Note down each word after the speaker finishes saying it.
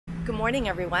Good morning,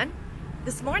 everyone.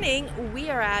 This morning we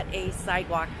are at a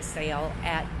sidewalk sale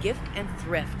at Gift and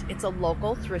Thrift. It's a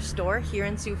local thrift store here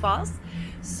in Sioux Falls.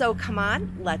 So come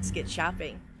on, let's get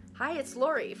shopping. Hi, it's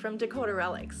Lori from Dakota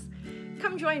Relics.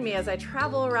 Come join me as I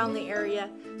travel around the area,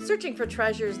 searching for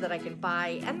treasures that I can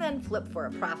buy and then flip for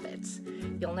a profit.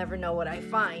 You'll never know what I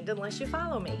find unless you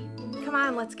follow me. Come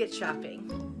on, let's get shopping.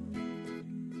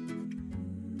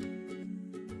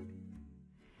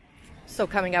 So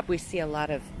coming up, we see a lot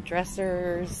of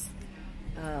dressers.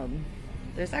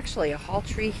 There's actually a hall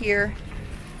tree here.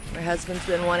 My husband's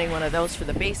been wanting one of those for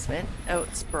the basement. Oh,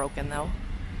 it's broken though.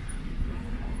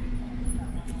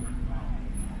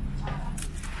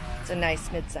 It's a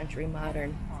nice mid-century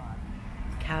modern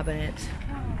cabinet.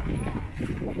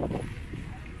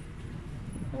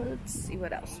 Let's see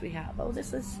what else we have. Oh,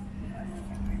 this is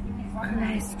a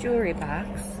nice jewelry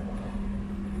box.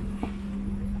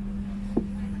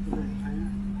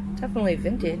 Definitely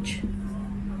vintage.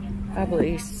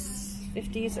 Probably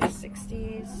 50s or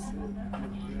 60s.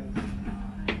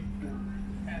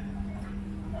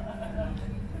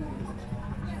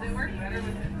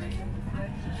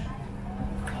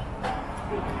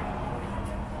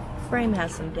 Frame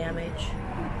has some damage.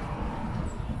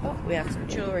 Oh, we have some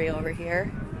jewelry over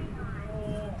here.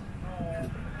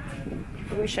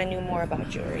 I wish I knew more about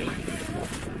jewelry.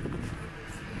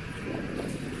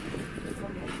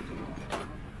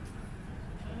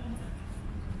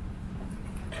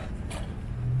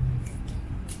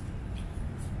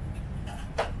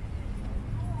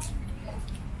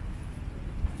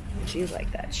 You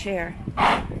like that chair.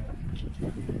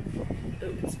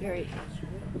 Ooh, it's very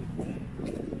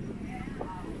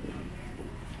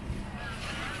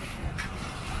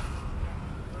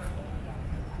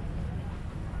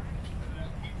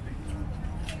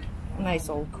nice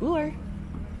old cooler.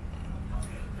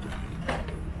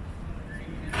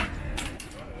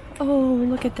 Oh,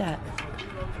 look at that.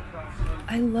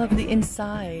 I love the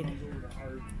inside.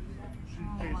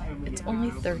 It's only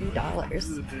 $30.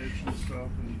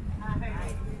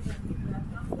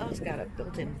 Oh, it's got a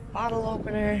built-in bottle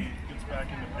opener.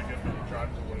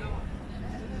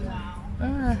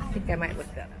 I think I might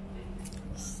look that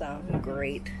up. Some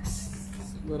great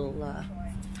little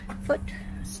foot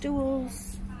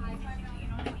stools.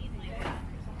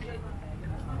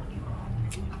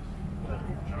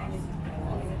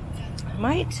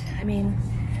 I mean,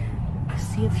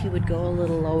 see if you would go a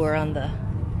little lower on the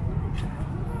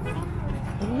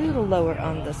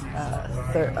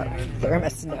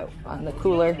thermos, no, on the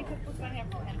cooler.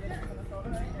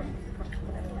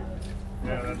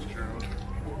 Yeah, that's true.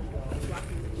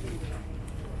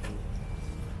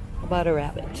 How about a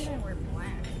rabbit?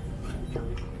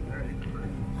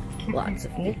 Lots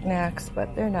of knickknacks,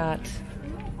 but they're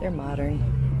modern.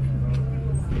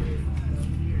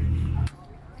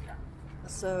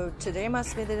 So today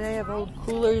must be the day of old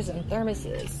coolers and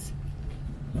thermoses.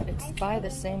 It's by the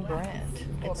same brand.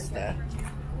 It's the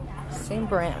same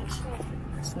brand.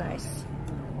 It's nice.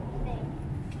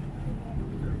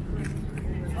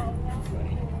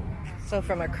 So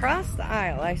from across the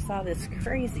aisle, I saw this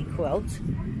crazy quilt.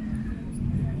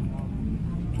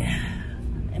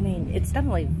 I mean, it's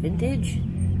definitely vintage,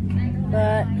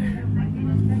 but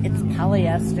it's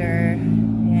polyester.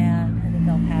 Yeah, I think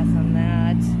I'll pass on that.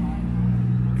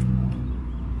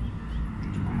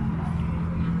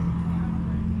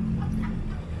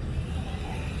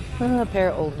 A pair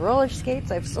of old roller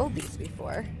skates. I've sold these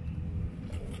before.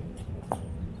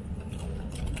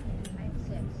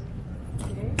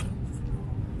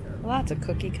 Lots of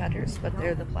cookie cutters, but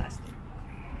they're the plastic.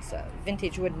 It's a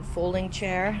vintage wooden folding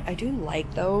chair. I do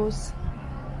like those.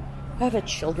 I have a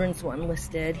children's one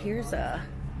listed. Here's a,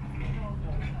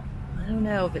 I don't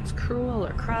know if it's crewel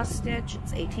or cross stitch.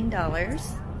 It's $18.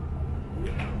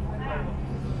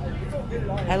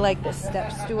 I like this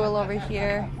step stool over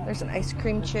here. There's an ice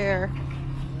cream chair,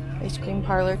 ice cream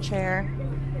parlor chair.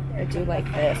 I do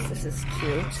like this. This is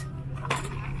cute.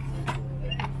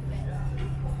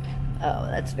 Oh,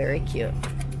 that's very cute.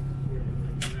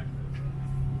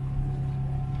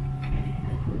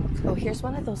 Oh, here's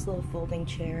one of those little folding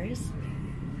chairs.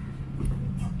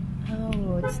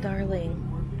 Oh, it's darling.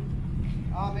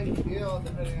 I'll make a deal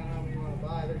depending on how many you want to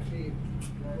buy. They're cheap.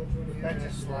 That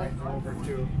just slides over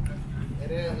too.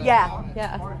 It is. Yeah,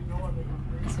 yeah.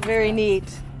 It's very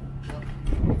neat.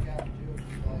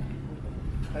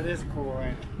 That is cool,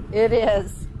 right? It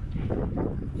is.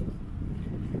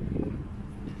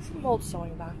 Some old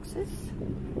sewing boxes.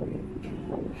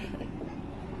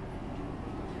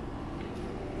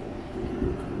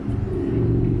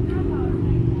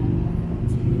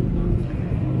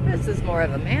 This is more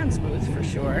of a man's booth for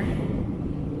sure.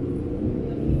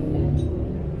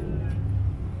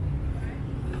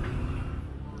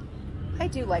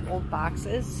 do like old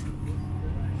boxes.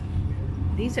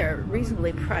 These are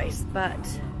reasonably priced,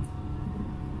 but,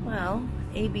 well,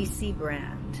 ABC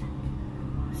brand.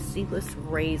 Seedless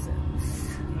raisins.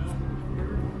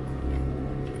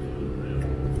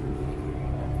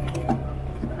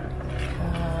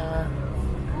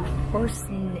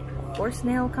 Horse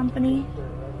Nail Company,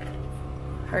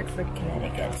 Hartford,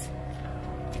 Connecticut.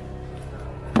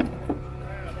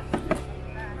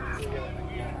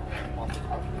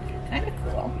 Kind of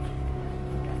cool.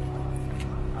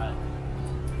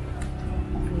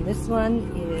 And this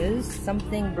one is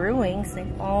Something Brewing,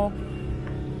 St. Paul,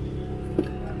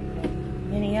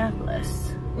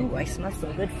 Minneapolis. Ooh, I smell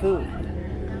some good food.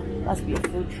 Must be a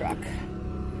food truck.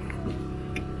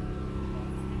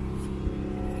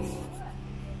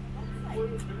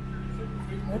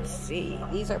 Let's see.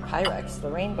 These are Pyrex, the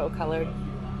rainbow colored.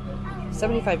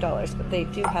 $75, but they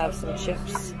do have some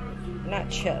chips. Not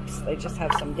chips, they just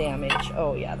have some damage.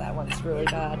 Oh yeah, that one's really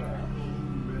bad.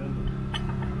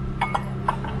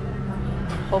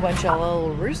 Whole bunch of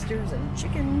little roosters and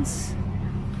chickens.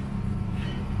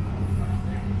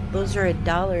 Those are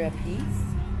 $1 a piece.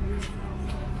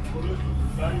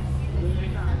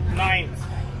 Nine.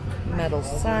 Metal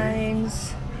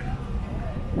signs.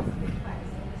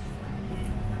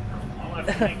 I'll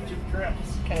have to make 2 trips.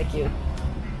 Kind of cute.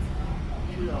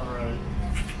 Alright.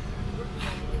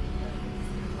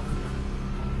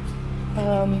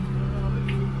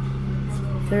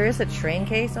 There is a train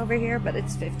case over here, but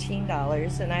it's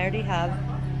 $15, and I already have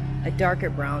a darker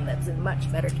brown that's in much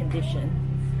better condition.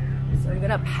 So I'm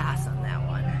gonna pass on that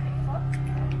one.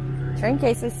 Train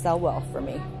cases sell well for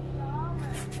me.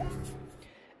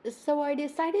 So I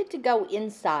decided to go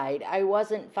inside. I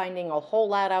wasn't finding a whole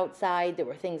lot outside. There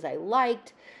were things I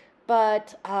liked,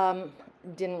 but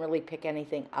didn't really pick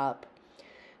anything up.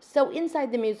 So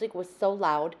inside, the music was so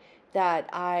loud that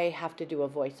I have to do a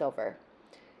voiceover.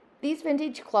 These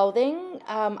vintage clothing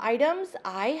items,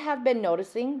 I have been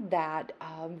noticing that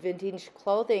vintage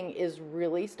clothing is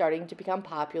really starting to become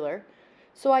popular.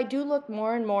 So I do look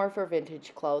more and more for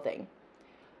vintage clothing.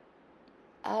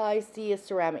 I see a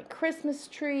ceramic Christmas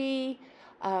tree.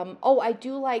 Oh, I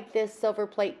do like this silver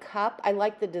plate cup. I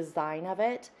like the design of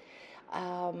it.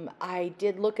 I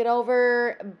did look it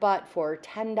over, but for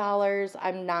 $10,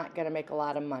 I'm not going to make a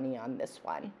lot of money on this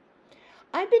one.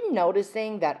 I've been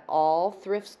noticing that all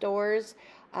thrift stores,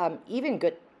 even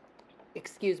Goodwill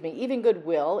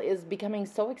is becoming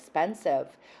so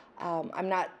expensive. I'm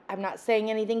not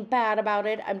saying anything bad about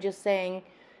it. I'm just saying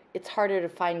it's harder to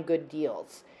find good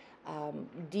deals.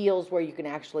 Deals where you can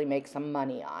actually make some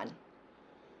money on.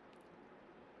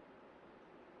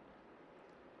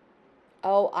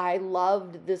 Oh, I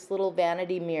loved this little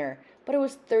vanity mirror, but it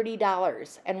was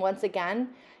 $30. And once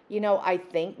again, you know, I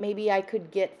think maybe I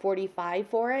could get $45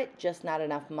 for it, just not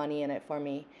enough money in it for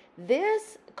me.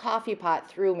 This coffee pot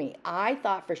threw me. I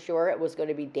thought for sure it was going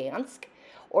to be Dansk,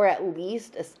 or at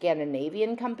least a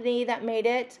Scandinavian company that made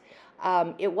it.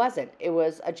 It wasn't. It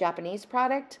was a Japanese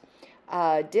product.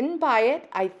 Didn't buy it.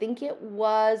 I think it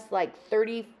was like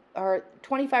 $25 or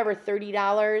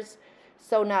 $30,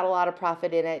 so not a lot of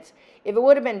profit in it. If it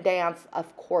would have been Dansk,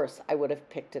 of course I would have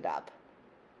picked it up.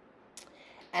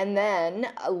 And then,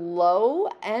 lo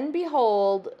and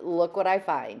behold, look what I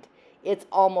find. It's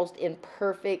almost in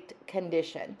perfect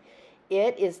condition.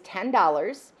 It is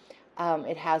 $10.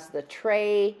 It has the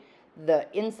tray. The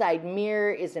inside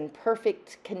mirror is in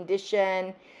perfect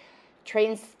condition.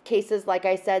 Train cases, like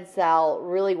I said, sell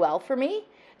really well for me.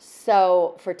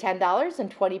 So for $10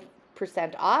 and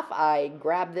 20% off, I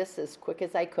grabbed this as quick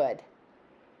as I could.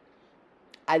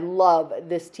 I love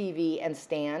this TV and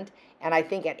stand, and I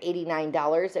think at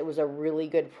 $89 it was a really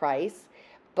good price.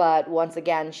 But once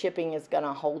again, shipping is going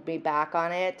to hold me back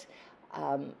on it.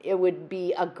 It would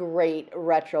be a great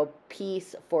retro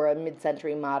piece for a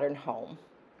mid-century modern home.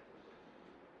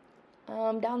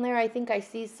 Down there I think I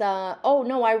see some, oh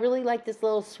no, I really like this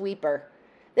little sweeper.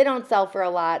 They don't sell for a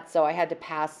lot, so I had to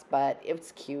pass, but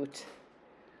it's cute.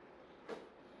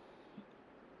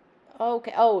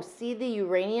 Okay, oh, see the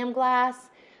uranium glass?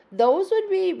 Those would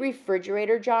be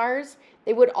refrigerator jars.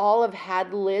 They would all have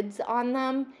had lids on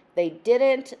them. They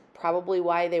didn't, probably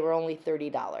why they were only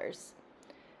 $30.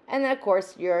 And then, of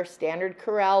course, your standard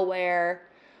Corelware.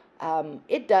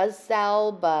 It does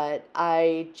sell, but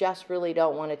I just really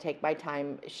don't want to take my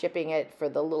time shipping it for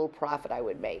the little profit I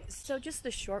would make. So just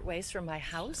a short ways from my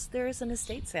house, there is an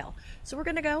estate sale. So we're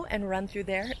going to go and run through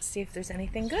there, see if there's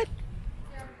anything good.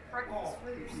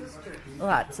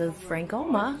 Lots of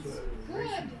Frankoma.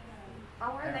 Good.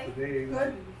 How are they?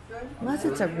 Good. Unless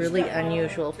it's a really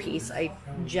unusual piece, I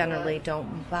generally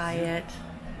don't buy it.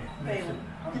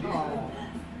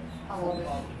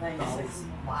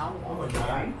 Wow.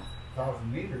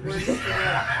 1,000 meters.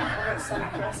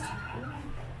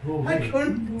 I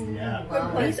couldn't. Yeah.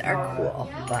 These are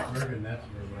cool, but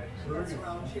That's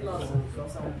wrong. She loves it. So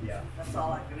that's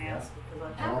all I can ask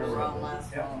because I told her wrong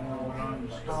last fall.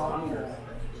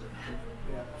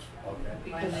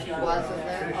 Because she wasn't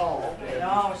there? Oh, okay.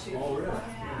 No, she.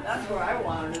 That's where I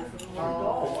wanted her to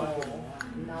Oh,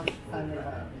 not funny.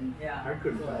 Yeah. I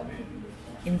couldn't find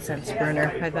incense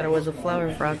burner. I thought it was a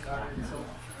flower frog.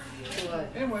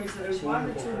 Anyways, there's 1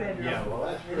 or 2 bedrooms. Yeah, well,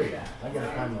 that's great. I gotta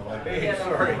find the light. Hey,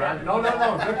 sorry. No, good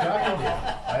talking to you.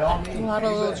 By all means. A lot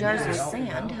of little jars of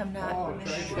sand. I'm not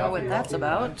sure what that's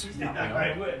about.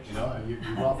 I would. You know, you're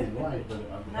welcome to light, but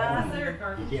I'm telling you,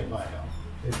 you can't buy it all.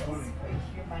 It's funny.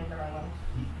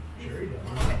 Sure you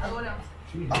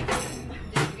Do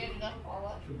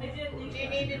you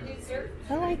need a dessert?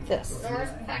 I like this. Nora's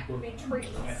packed me treats.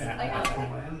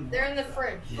 They're in the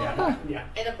fridge. Huh. Yeah.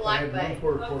 In a black bag.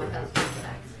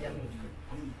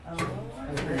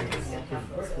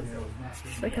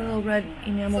 It's like a little red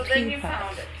enamel So then key you pop.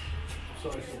 found it.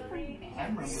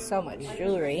 So much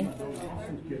jewelry.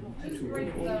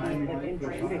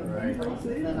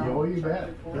 Oh, you bet.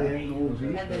 No.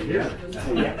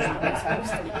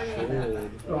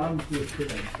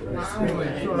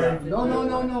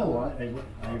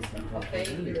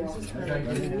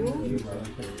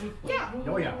 Yeah.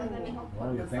 Oh, yeah.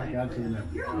 Oh, yeah, thank God for them.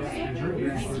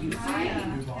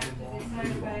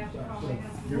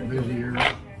 You're busy here.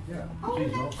 Yeah. Oh,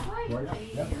 that's right.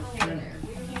 Yep.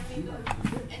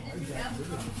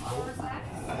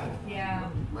 Yeah.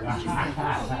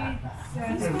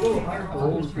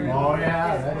 Oh,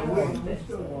 yeah, that's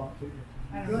good.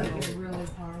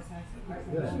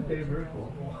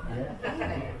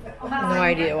 No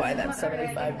idea why that's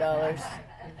 $75.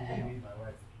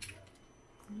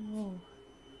 Oh,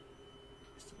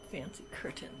 some fancy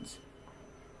curtains.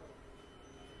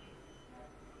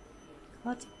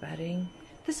 Lots of bedding.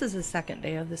 This is the second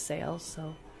day of the sale,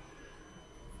 so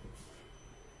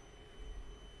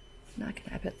not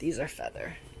gonna. I bet these are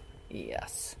feather.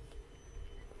 Yes.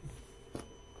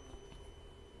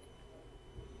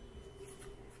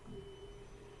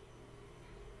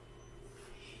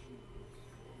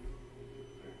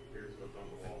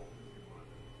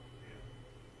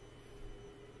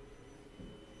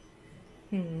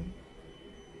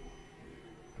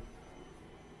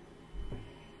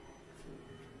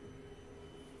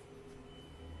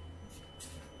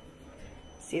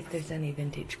 See if there's any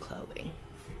vintage clothing.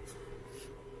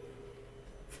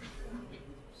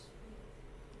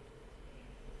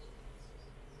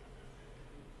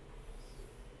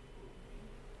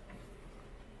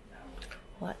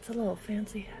 Well, that's a little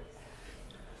fancy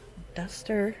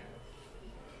duster.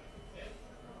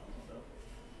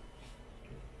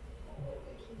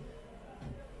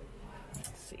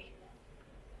 Let's see.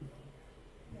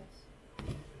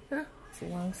 Oh, it's a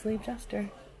long sleeve duster.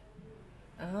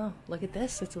 Oh, look at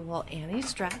this. It's a little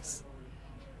Annie's dress.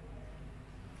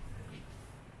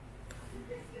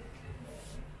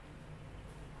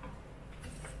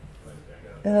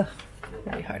 Ugh,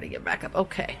 really hard to get back up.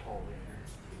 Okay.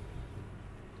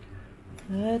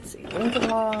 Let's see. Lincoln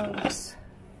Logs.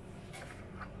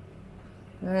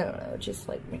 I don't know, just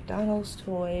like McDonald's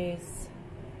toys.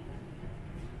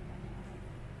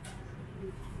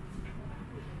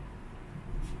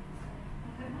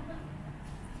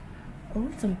 Oh,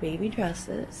 some baby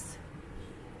dresses.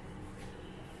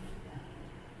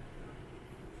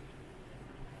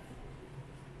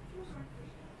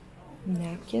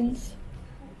 Napkins.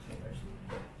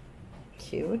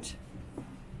 Cute.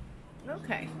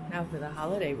 Okay, now for the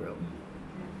holiday room.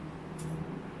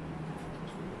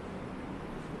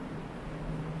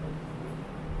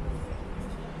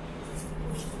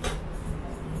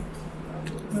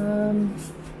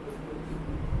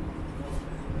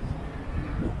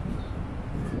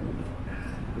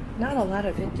 Not a lot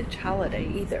of vintage holiday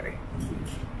either.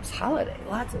 It's holiday,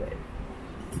 lots of it.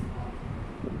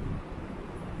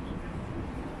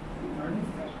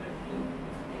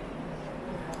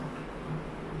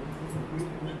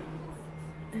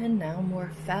 And now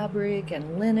more fabric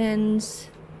and linens.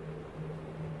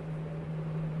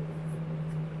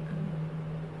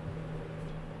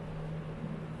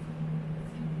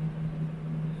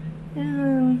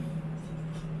 And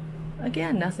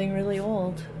again, nothing really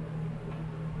old.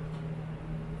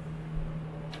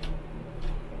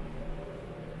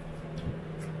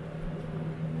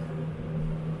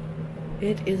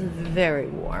 It is very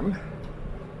warm.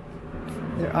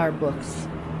 There are books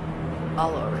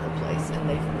all over the place, and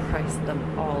they've priced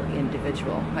them all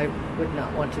individual. I would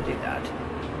not want to do that.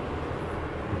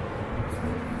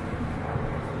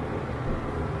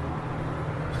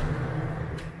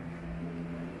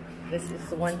 This is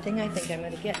the one thing I think I'm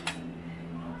going to get.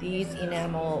 These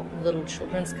enamel little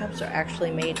children's cups are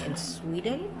actually made in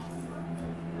Sweden,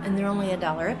 and they're only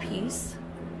 $1 a piece.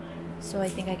 So I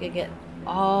think I could get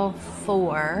all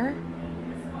 4,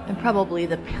 and probably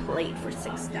the plate for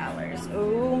 $6.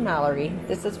 Oh, Mallory,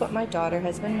 this is what my daughter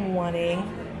has been wanting.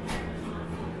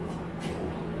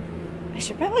 I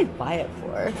should probably buy it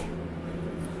for her.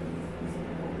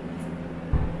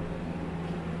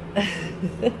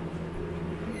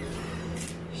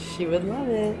 She would love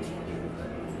it.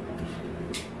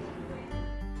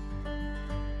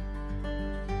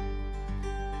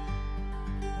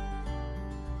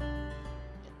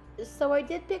 So I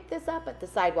did pick this up at the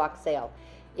sidewalk sale.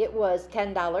 It was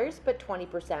 $10, but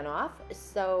 20% off,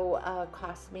 so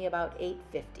cost me about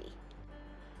 $8.50.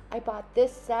 I bought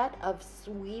this set of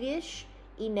Swedish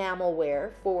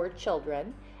enamelware for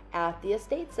children at the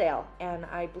estate sale, and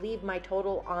I believe my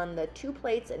total on the 2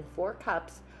 plates and 4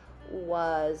 cups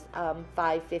was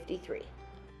 $5.53.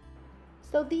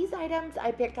 So these items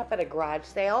I picked up at a garage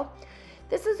sale.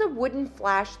 This is a wooden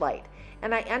flashlight,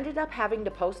 and I ended up having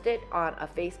to post it on a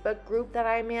Facebook group that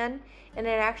I'm in, and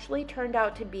it actually turned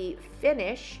out to be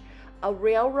Finnish, a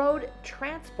railroad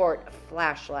transport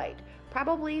flashlight,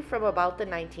 probably from about the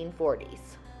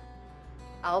 1940s.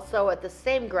 Also at the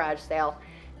same garage sale,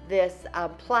 this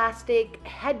plastic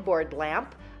headboard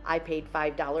lamp, I paid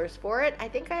 $5 for it. I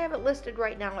think I have it listed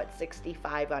right now at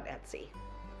 $65 on Etsy.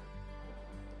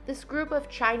 This group of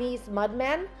Chinese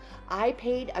mudmen, I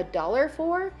paid $1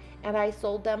 for, and I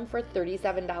sold them for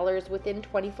 $37 within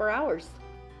 24 hours.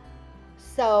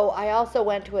 So I also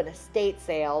went to an estate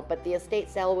sale, but the estate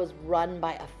sale was run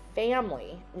by a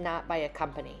family, not by a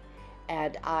company.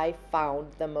 And I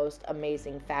found the most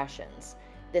amazing fashions.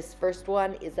 This first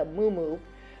one is a muumuu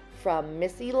from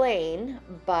Missy Lane,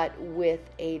 but with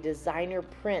a designer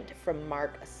print from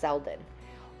Mark Selden.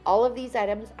 All of these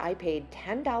items I paid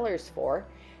 $10 for,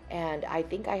 and I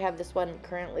think I have this one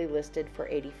currently listed for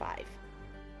 $85.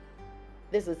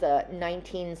 This is a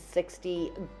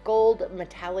 1960 gold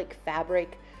metallic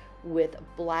fabric with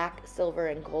black, silver,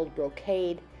 and gold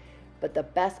brocade. But the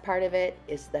best part of it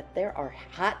is that there are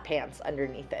hot pants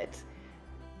underneath it.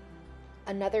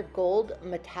 Another gold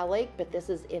metallic, but this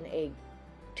is in a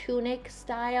tunic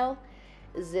style,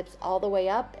 zips all the way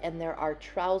up, and there are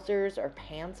trousers or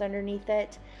pants underneath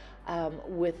it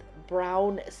with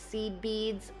brown seed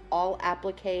beads, all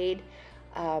appliqued.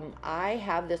 I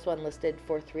have this one listed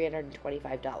for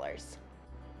 $325.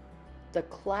 The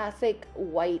classic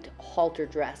white halter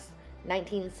dress,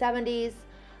 1970s.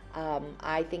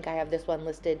 I think I have this one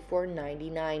listed for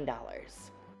 $99.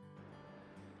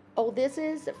 Oh, this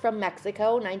is from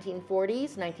Mexico,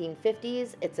 1940s,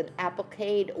 1950s. It's an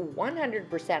appliqued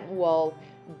 100% wool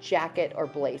jacket or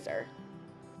blazer.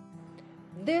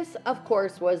 This, of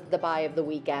course, was the buy of the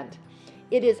weekend.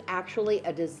 It is actually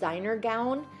a designer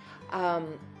gown.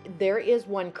 There is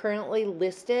one currently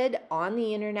listed on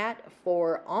the internet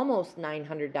for almost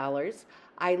 $900.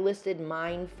 I listed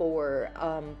mine for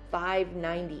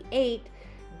 $598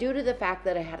 due to the fact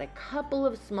that I had a couple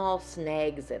of small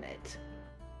snags in it.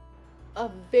 A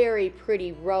very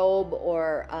pretty robe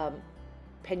or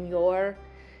peignoir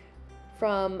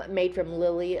made from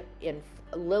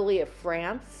Lily of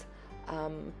France,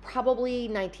 probably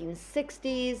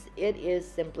 1960s. It is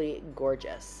simply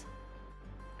gorgeous.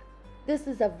 This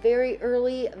is a very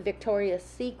early Victoria's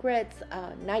Secret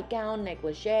nightgown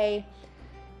negligee.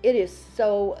 It is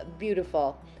so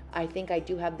beautiful. I think I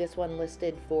do have this one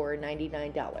listed for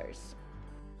 $99.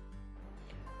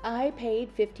 I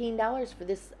paid $15 for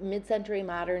this mid-century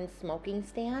modern smoking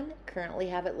stand. Currently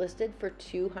have it listed for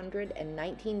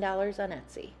 $219 on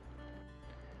Etsy.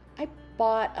 I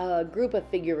bought a group of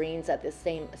figurines at the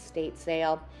same estate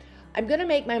sale. I'm going to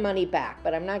make my money back,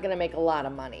 but I'm not going to make a lot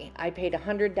of money. I paid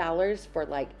 $100 for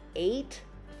like 8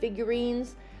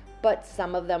 figurines, but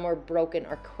some of them were broken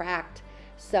or cracked.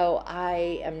 So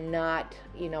I am not,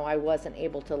 I wasn't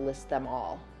able to list them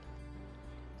all.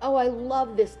 Oh, I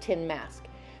love this tin mask.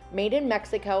 Made in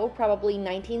Mexico, probably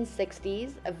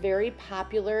 1960s, very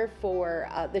popular for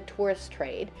the tourist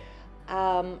trade.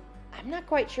 I'm not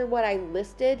quite sure what I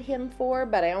listed him for,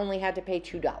 but I only had to pay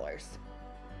 $2.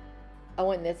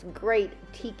 Oh, and this great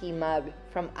tiki mug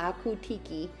from Aku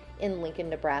Tiki in Lincoln,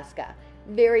 Nebraska.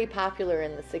 Very popular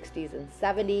in the 60s and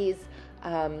 70s.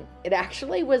 It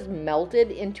actually was melted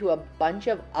into a bunch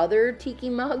of other tiki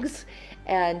mugs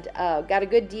and got a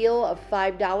good deal of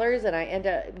 $5, and I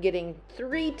ended up getting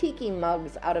 3 tiki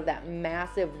mugs out of that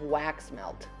massive wax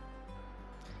melt.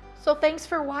 So thanks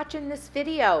for watching this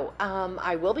video.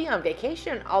 I will be on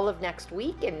vacation all of next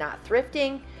week and not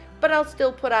thrifting, but I'll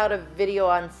still put out a video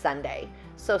on Sunday.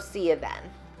 So see you then.